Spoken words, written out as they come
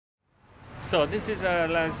So this is our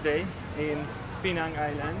last day in Penang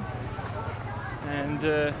Island,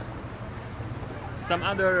 and some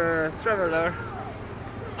other traveler,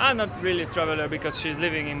 not really traveler because she's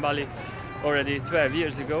living in Bali already 12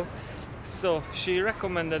 years ago, so she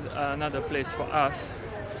recommended another place for us.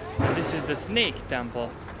 This is the Snake Temple.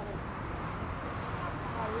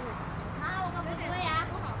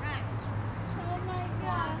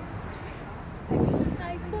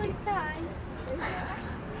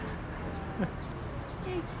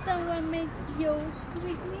 If someone make yoga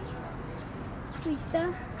with me, with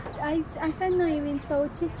that, I cannot even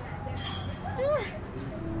touch it.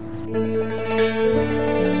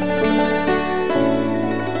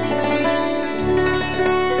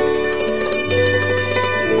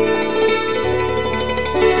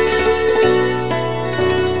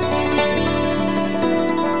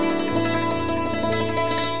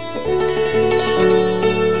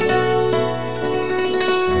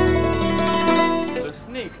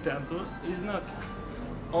 Temple is not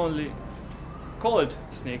only called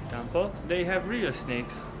Snake Temple, they have real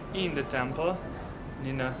snakes in the temple.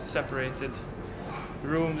 In a separated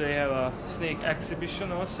room they have a snake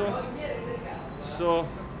exhibition also, so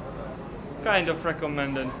kind of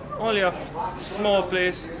recommended. Only a small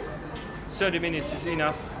place, 30 minutes is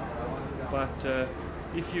enough, but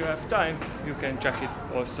if you have time you can check it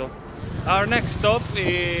also. Our next stop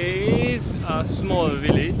is a small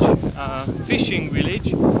village, a fishing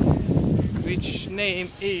village, which name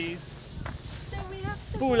is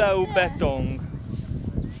Pulau Betong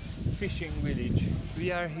Fishing Village.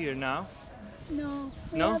 We are here now. No,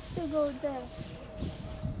 we No? have to go there.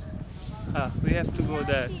 We have to go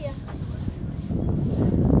there. Here.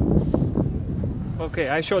 Okay,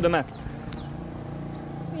 I show the map.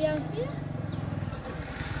 We are here.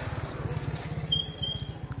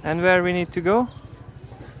 And where we need to go?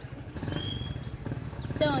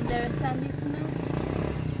 No, there's a listener.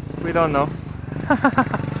 We don't know. Here,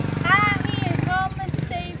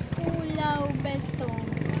 homestay Pulau Betong.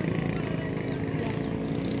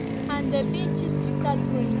 Yeah. And the beach is that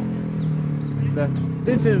way.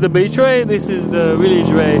 This is the beach way, this is the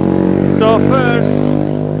village way. So first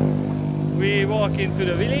we walk into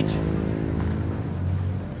the village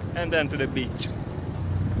and then to the beach,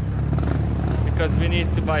 because we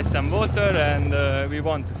need to buy some water and we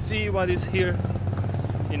want to see what is here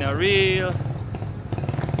in a real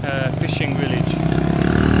fishing village.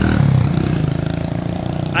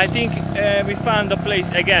 I think we found a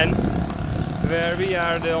place again where we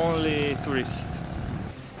are the only tourists.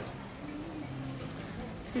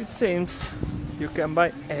 It seems you can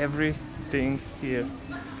buy everything here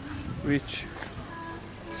which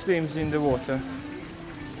swims in the water.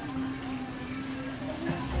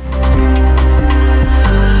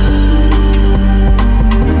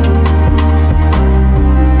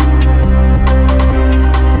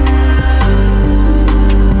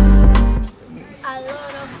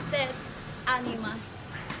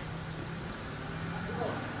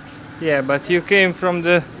 Yeah, but you came from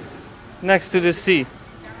the next to the sea,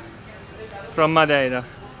 from Madeira.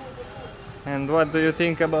 And what do you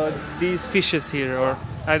think about these fishes here? Or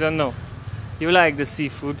I don't know. You like the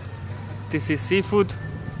seafood? This is seafood?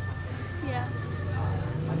 Yeah.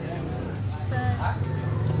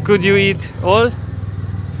 But Could you eat all?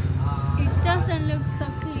 it doesn't look so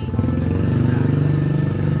clean.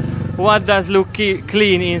 What does look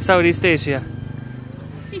clean in Southeast Asia?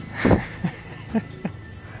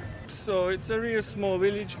 So it's a real small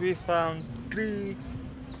village. We found 3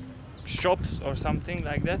 shops or something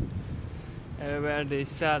like that where they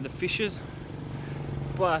sell the fishes,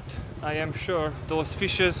 but I am sure those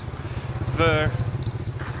fishes were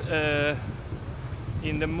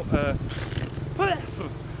in the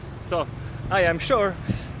so I am sure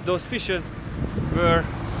those fishes were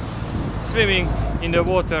swimming in the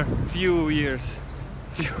water few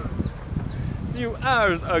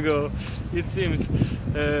hours ago. It seems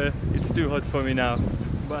it's too hot for me now,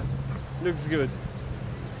 but looks good.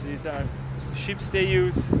 These are ships they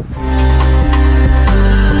use.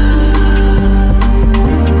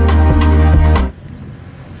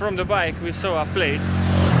 From the bike we saw a place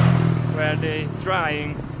where they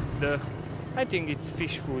drying the, I think it's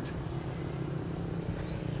fish food.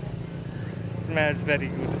 It smells very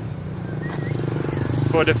good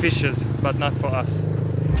for the fishes, but not for us.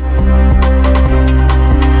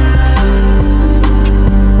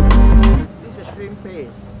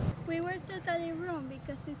 We were totally wrong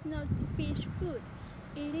because it's not fish food.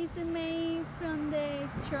 It is made from the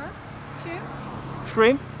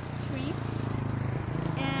Shrimp? shrimp,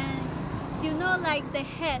 and you know, like the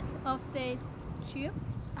head of the shrimp.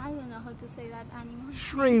 I don't know how to say that animal.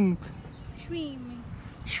 Shrimp. Shrimp.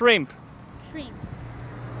 Shrimp. shrimp.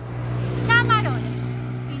 Camarones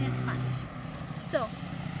in Spanish. So,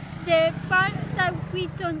 the part that we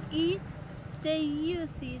don't eat, they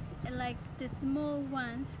use it, like the small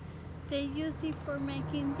ones, they use it for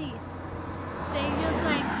making this. They just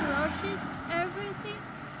like crush it, everything,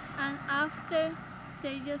 and after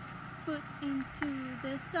they just put into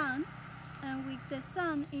the sun, and with the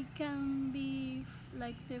sun it can be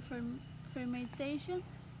like the fermentation,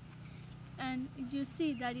 and you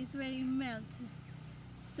see that it's very melted,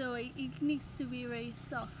 so it needs to be very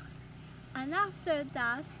soft. And after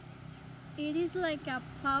that, it is like a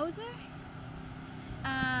powder,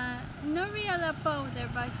 not real a powder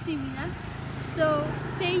but similar, so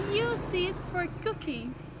they use it for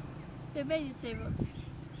cooking the vegetables.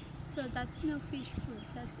 So that's no fish food,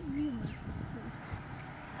 that's human food,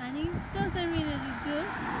 and it doesn't really look good.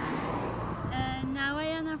 And now I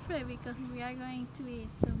am afraid because we are going to eat,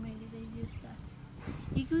 so maybe they use that.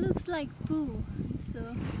 It looks like poo, so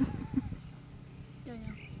don't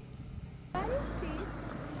know. What is this?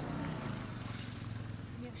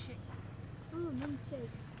 Milkshake. Oh,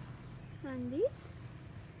 milkshakes. And this?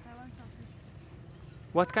 Taiwan sausage.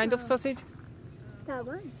 What kind of sausage?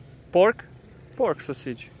 Taiwan. Pork? Pork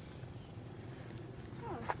sausage.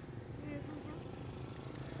 Oh.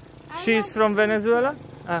 She's from Venezuela?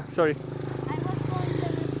 Ah, sorry. I was born in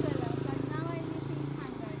Venezuela, but now I live in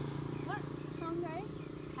Hungary. What? Hungary?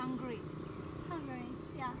 Hungry. Hungary,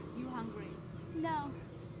 yeah. You hungry? No.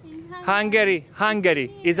 In Hungary. Hungary.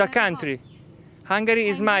 Hungary is a country. Hungary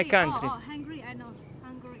is my country. Oh, hungry, I know.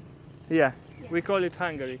 Hungry. Yeah, we call it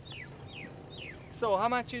Hungary. So how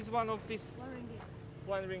much is one of these? 1 ringgit.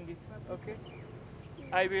 1 ringgit. Okay.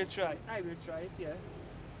 I will try. I will try it, yeah.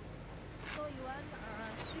 So you want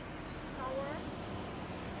sweet, sour,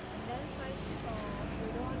 and then spicy, or you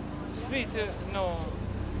don't want Sweet, no.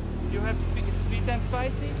 You have sweet and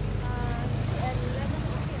spicy? and lemon,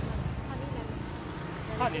 okay, honey lemon.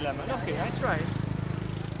 Honey lemon, okay, I try it.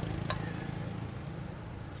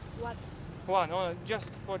 What? One,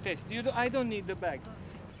 just for taste. I don't need the bag.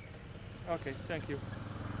 Okay, thank you.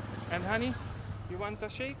 And honey, you want a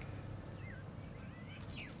shake?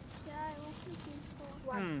 Yeah, I was looking for.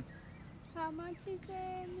 One. How much is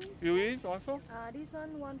it? You eat also? This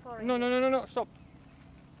one for No, no, no, no, no, stop.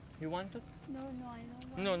 You want it? No, I don't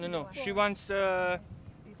want. No, no, no. this She one. wants, This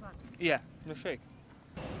one. yeah, the shake.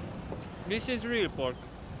 This is real pork.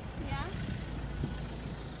 Yeah?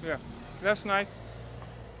 Yeah. Last night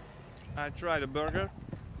I tried a burger,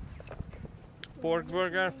 pork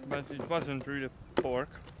burger, but it wasn't really pork.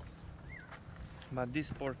 But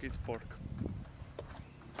this pork is pork.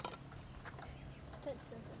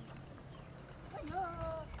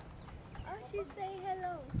 Oh, she say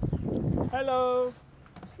hello. Hello!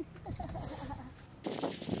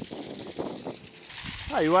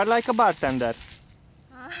 Ah, you are like a bartender.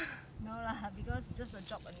 No lah, because just a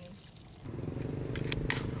job only.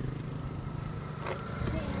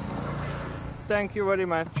 Thank you very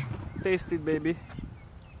much. Taste it, baby.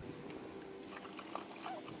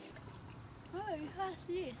 Oh, it has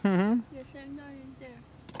this. Mm-hmm. Yes, I'm not in there.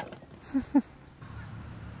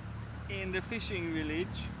 In the fishing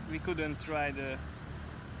village, we couldn't try the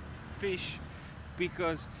fish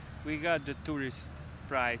because we got the tourist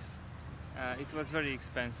price. It was very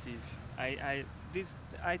expensive. I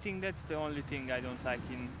think that's the only thing I don't like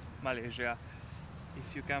in Malaysia.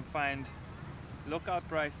 If you can find local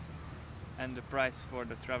price and the price for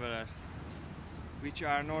the travelers, which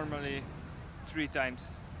are normally 3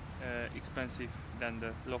 times expensive than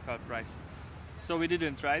the local price. So we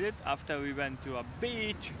didn't try it. After we went to a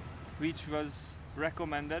beach, which was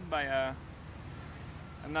recommended by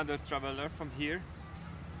another traveler from here,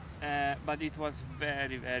 but it was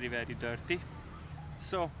very, very, very dirty.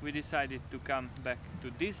 So we decided to come back to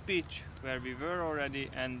this beach where we were already,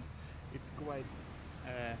 and it's quite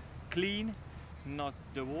clean. Not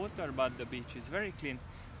the water, but the beach is very clean.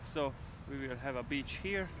 So we will have a beach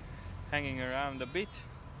here, hanging around a bit,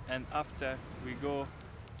 and after we go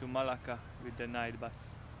to Malacca with the night bus.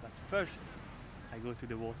 But first, I go to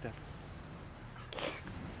the water.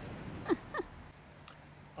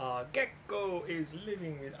 A gecko is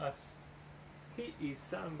living with us. He is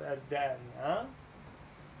somewhere there, huh?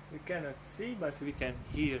 We cannot see, but we can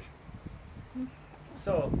hear.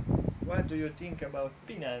 So, what do you think about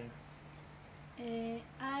Penang?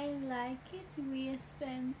 I like it. We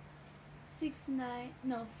spent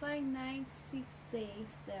 5 nights, 6 days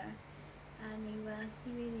there, and it was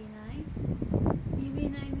really nice.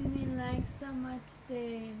 Even I didn't like so much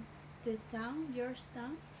the town,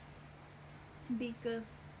 Georgetown, because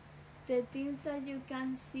the things that you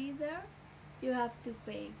can see there, you have to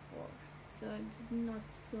pay for. so it's not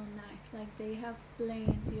so nice. Like they have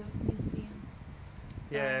plenty of museums.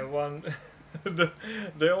 Yeah, one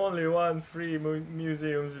the only one free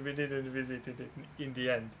museums we didn't visit it in the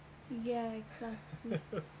end. Yeah, exactly.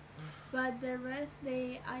 But the rest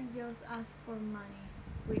I just ask for money,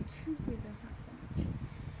 which we don't have so much.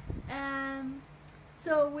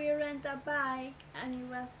 So we rent a bike, and it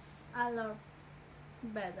was a lot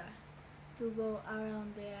better to go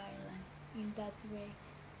around the island in that way,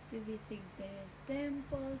 to visit the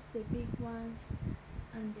temples, the big ones,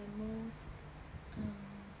 and the most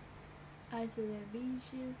isolated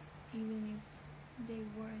beaches, even if they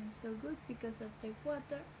weren't so good because of the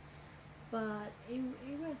water, but it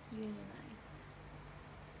was really nice.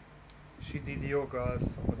 She did yoga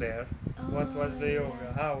also there. What was the yoga?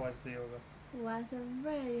 Yeah. How was the yoga? Was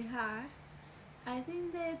very hard. I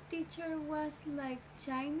think the teacher was like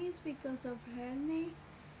Chinese because of her name,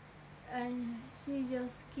 and she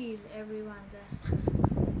just killed everyone there.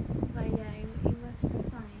 But yeah, it was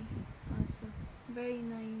fine. Also, very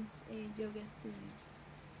nice yoga studio.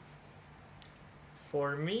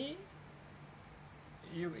 For me,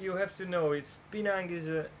 you have to know it's Penang is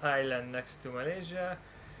an island next to Malaysia,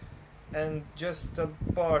 and just a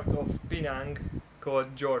part of Penang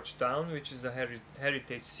called GEORGETOWN, which is a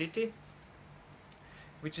heritage city,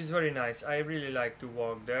 which is very nice. I really like to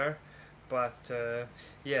walk there, but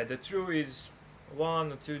yeah, the truth is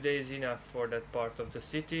 1 or 2 days enough for that part of the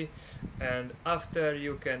city, and after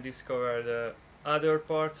you can discover the other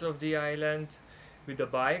parts of the island with a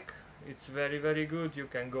bike. It's very good. You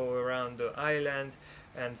can go around the island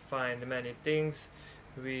and find many things.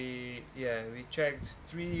 We checked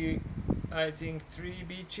I think three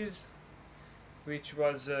beaches, which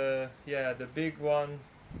was the big one,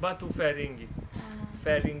 Batu Feringi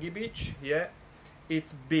beach. Yeah,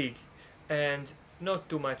 it's big and not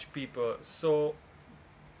too much people, so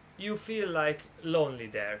you feel like lonely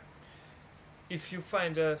there. If you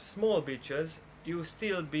find small beaches, you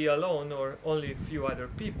still be alone or only a few other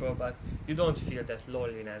people, but you don't feel that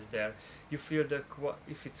loneliness there. You feel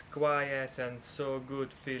if it's quiet and so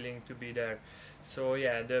good feeling to be there. So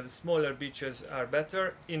yeah, the smaller beaches are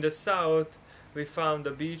better. In the south we found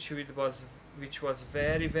a beach which was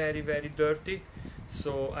very dirty,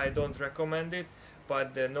 so I don't recommend it,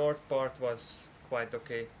 but the north part was quite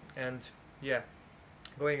okay. And yeah,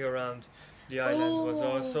 going around the island was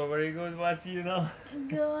also very good, but you know,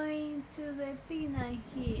 going to the Penang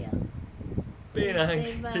Hill. Penang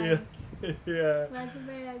Hill. Yeah. Was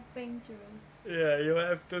very adventurous. Yeah, you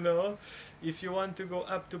have to know, if you want to go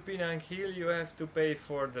up to Penang Hill, you have to pay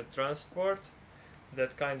for the transport,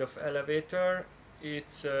 that kind of elevator.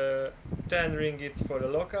 It's 10 ringgits for the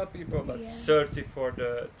local people, but 30 for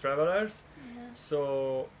the travelers. Yeah.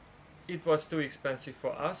 So it was too expensive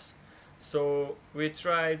for us. So we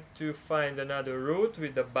tried to find another route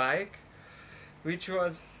with the bike, which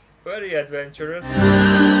was very adventurous.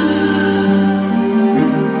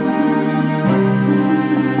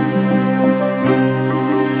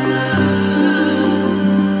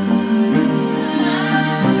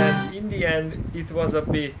 And in the end, it was a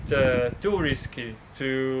bit too risky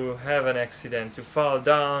to have an accident, to fall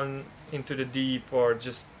down into the deep or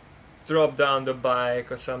just drop down the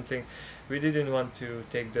bike or something. We didn't want to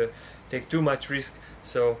take too much risk,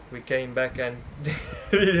 so we came back and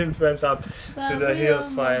didn't went up to the hill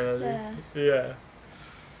finally. Yeah.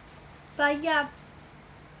 But yeah,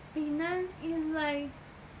 Penang is like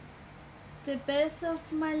the best of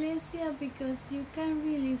Malaysia because you can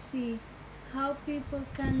really see how people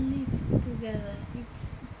can live together. It's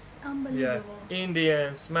unbelievable. Yeah,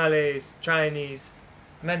 Indians, Malays, Chinese,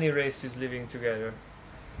 many races living together.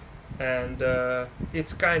 And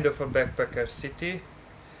it's kind of a backpacker city.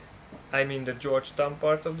 I mean the Georgetown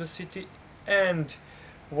part of the city. And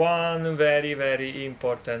one very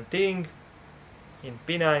important thing in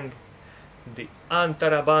Penang, the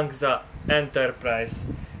Antarabangsa Enterprise,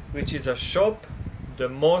 which is a shop, the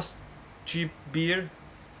most cheap beer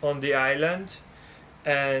on the island.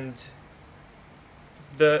 And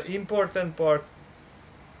the important part,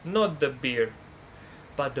 not the beer,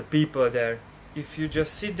 but the people there. If you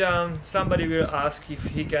just sit down, somebody will ask if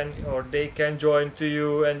he can or they can join to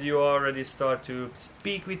you, and you already start to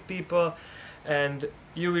speak with people, and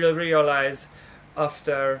you will realize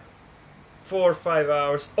after 4 or 5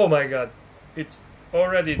 hours, oh my god, it's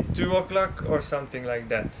already 2 o'clock or something like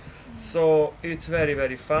that. So it's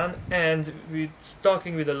very fun, and with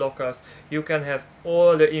talking with the locals, you can have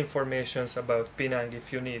all the informations about Penang.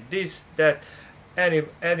 If you need this, that,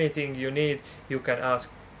 anything you need, you can ask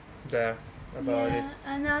there about it.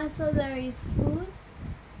 And also there is food,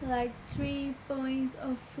 like 3 points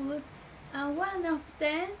of food, and one of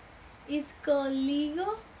them It's called Ligo.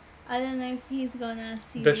 I don't know if he's gonna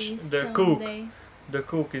see The this cook. someday. The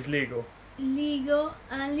cook is Ligo. Ligo,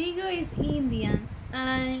 and Ligo is Indian,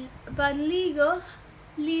 and but Ligo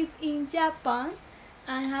lives in Japan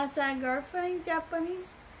and has a girlfriend Japanese,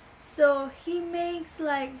 so he makes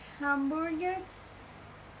like hamburgers,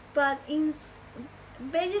 but in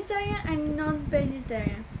vegetarian and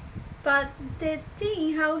non-vegetarian. But the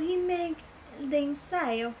thing how he make the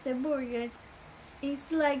inside of the burger is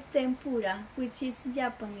like tempura, which is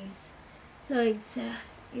Japanese, so it's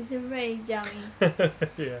very yummy.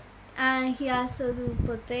 Yeah. And he also do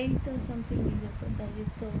potato, something with the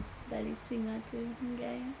potato that is similar to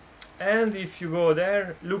Hungarian. And if you go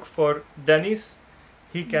there, look for Dennis.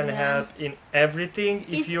 He can Yeah. help in everything.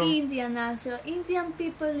 If It's you Indian also. Indian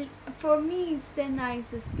people, for me, it's the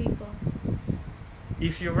nicest people.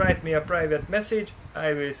 if you write me a private message,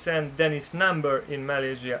 I will send Dennis' number in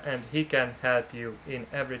Malaysia and he can help you in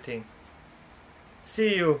everything.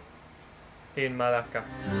 See you in Malacca.